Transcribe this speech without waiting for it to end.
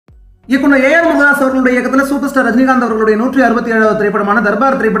இயக்குனர் ஏஆர் முருகதாஸ் அவர்களுடைய இயக்கத்தில் சூப்பர் ஸ்டார் ரஜினிகாந்த் அவர்களுடைய 167வது திரைப்படமான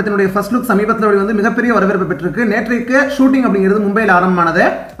தர்பார் திரைப்படத்தினுடைய ஃபர்ஸ்ட் லுக் சமீபத்தில் வந்து மிகப்பெரிய வரவேற்பு பெற்றிருக்கு. நேற்றைக்கு ஷூட்டிங் அப்படிங்கிறது மும்பையில் ஆரம்பமானது.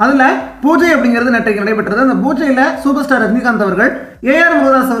 அதில் பூஜை அப்படிங்கிறது நேற்றைக்கு நடைபெற்றது. அந்த பூஜையில் சூப்பர் ஸ்டார் ரஜினிகாந்த் அவர்கள் ஏஆர்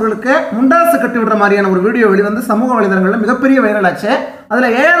முருகதாஸ் அவர்களுக்கு முண்டாசு கட்டி விடுற மாதிரியான ஒரு வீடியோ வெளிவந்து சமூக வலைதளங்களில் மிகப்பெரிய வைரல் ஆச்சு.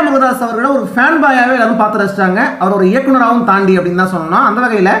 அதில் ஏஆர் முருகதாஸ் அவர்களை ஒரு ஃபேன் பாயாவே எல்லாரும் பார்த்து ரசிச்சாங்க. அவர் ஒரு இயக்குனராகவும் தாண்டி அப்படின்னு தான் சொல்லணும். அந்த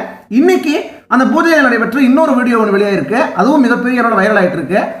வகையில் இன்னைக்கு அந்த பூஜையில் நடைபெற்ற இன்னொரு வீடியோ ஒன்று வெளியாயிருக்கு. அதுவும் மிகப்பெரிய அளவில் வைரல் ஆகிட்டு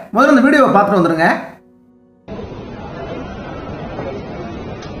இருக்கு. முதல்ல அந்த வீடியோவை பார்த்துட்டு வந்துருங்க.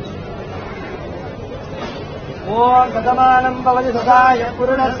 ஓம் கதமானம் பவதி சதாய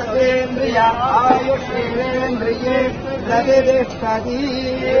புருணசதேந்திரிய ஆயுஷ்யேந்திரியே ரவிதிஷ்டதி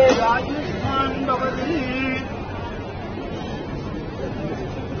ராஜிஷ்மான் பவதி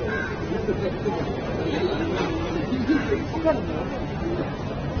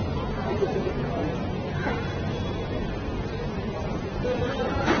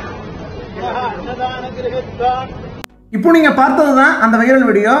இப்போ நீங்க பார்த்ததுதான் அந்த viral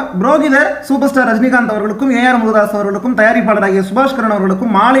video. புரோகிதர் super star Rajinikanth அவர்களுக்கும் ஏஆர் முருகதாஸ் அவர்களுக்கும் தயாரிப்பாளராகிய சுபாஷ் கரன்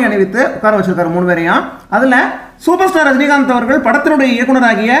அவர்களுக்கும் மாலை அணிவித்து உட்கார வச்சிருக்காரு 3 பேரையும். அதுல சூப்பர் ஸ்டார் ரஜினிகாந்த் அவர்கள் படத்தினுடைய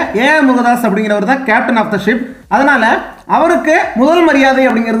இயக்குனராகிய ஏஆர் முருகதாஸ் அப்படிங்கிறவர் தான் கேப்டன் ஆஃப் த ஷிப். அதனால அவருக்கு முதல் மரியாதை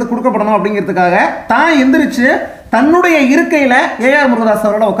அப்படிங்கிறது கொடுக்கப்படணும் அப்படிங்கிறதுக்காக தான் எந்திரிச்சு தன்னுடைய இருக்கையில ஏஆர் முருகதாஸ்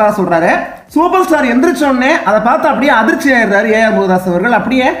அவர்களை உட்கார சொல்றாரு. சூப்பர் ஸ்டார் எந்திரிச்ச உடனே அதை பார்த்து அப்படியே அதிர்ச்சி ஆயிடுறாரு ஏஆர் முருகதாஸ் அவர்கள்.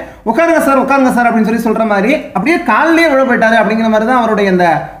 அப்படியே உட்காருங்க சார் அப்படின்னு சொல்ற மாதிரி அப்படியே காலிலேயே விழ போயிட்டாரு அப்படிங்கிற மாதிரி தான் அவருடைய இந்த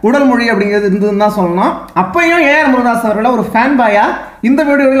உடல் மொழி அப்படிங்கிறது இருந்ததுன்னு தான் சொல்லணும். அப்பையும் ஏஆர் முருகதாஸ் அவர்களை ஒரு ஃபேன் பாயா இந்த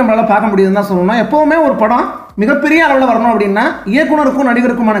வீடியோவில் நம்மளால பார்க்க முடியுதுன்னு தான் சொல்லணும். எப்பவுமே ஒரு படம் மிகப்பெரிய அளவில் வரணும் அப்படின்னா இயக்குனருக்கும்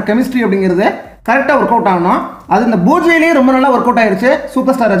நடிகருக்குமான கெமிஸ்ட்ரி அப்படிங்கிறது கரெக்டாக ஒர்க் அவுட் ஆகணும். அது இந்த பூஜையிலேயே ரொம்ப நல்லா ஒர்க் அவுட் ஆயிருச்சு.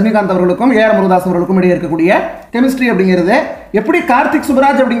 சூப்பர் ஸ்டார் ரஜினிகாந்த் அவர்களுக்கும் ஏஆர் முருகதாஸ் அவர்களுக்கும் இடையே இருக்கக்கூடிய கெமிஸ்ட்ரி அப்படிங்கிறது எப்படி கார்த்திக்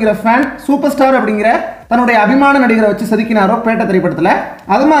சுப்ராஜ் அப்படிங்கிற ஃபேன் சூப்பர் ஸ்டார் அப்படிங்கிற தன்னுடைய அபிமான நடிகரை வச்சு செதுக்கினாரோ பேட்ட திரைப்படத்தில்,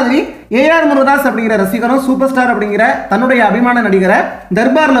 அது மாதிரி ஏஆர் முருகதாஸ் அப்படிங்கிற ரசிகரும் சூப்பர் ஸ்டார் அப்படிங்கிற தன்னுடைய அபிமான நடிகரை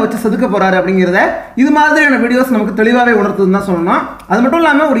தர்பாரில் வச்சு செதுக்க போறாரு அப்படிங்கிறத இது மாதிரியான வீடியோஸ் நமக்கு தெளிவாகவே உணர்த்துதுன்னு தான் சொல்லணும். அது மட்டும்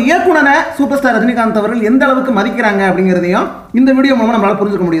இல்லாமல் ஒரு இயக்குனரை சூப்பர் ஸ்டார் ரஜினிகாந்த் அவர்கள் எந்த அளவுக்கு மதிக்கிறாங்க அப்படிங்கிறதையும் இந்த வீடியோ மூலமாக நம்மளால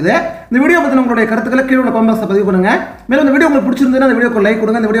புரிஞ்சுக்க முடியுது. இந்த வீடியோ பற்றி உங்களுடைய கருத்துக்களை கீழே உள்ள கமெண்ட்ஸ்ல பதிவு பண்ணுங்க. மேலும் இந்த வீடியோ உங்களுக்கு பிடிச்சிருந்தா இந்த வீடியோக்கு லைக்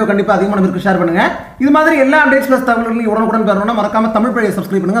கொடுங்க. இந்த வீடியோ கண்டிப்பாக அதிகமான பேருக்கு ஷேர் பண்ணுங்க. இது மாதிரி எல்லா அப்டேட்ஸ் பிளஸ் தகவல்களையும் உடனுக்குடன் பெறணும்னா மறக்காம தமிழ் பேஜை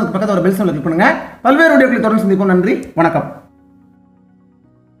சப்ஸ்கிரைப் பண்ணுங்க. அதுக்கு பக்கத்தில் ஒரு பெல் சிம்பலை கிளிக் பண்ணுங்க. பல்வேறு வீடியோக்களை தொடர்ந்து சந்திப்போம். நன்றி, வணக்கம்.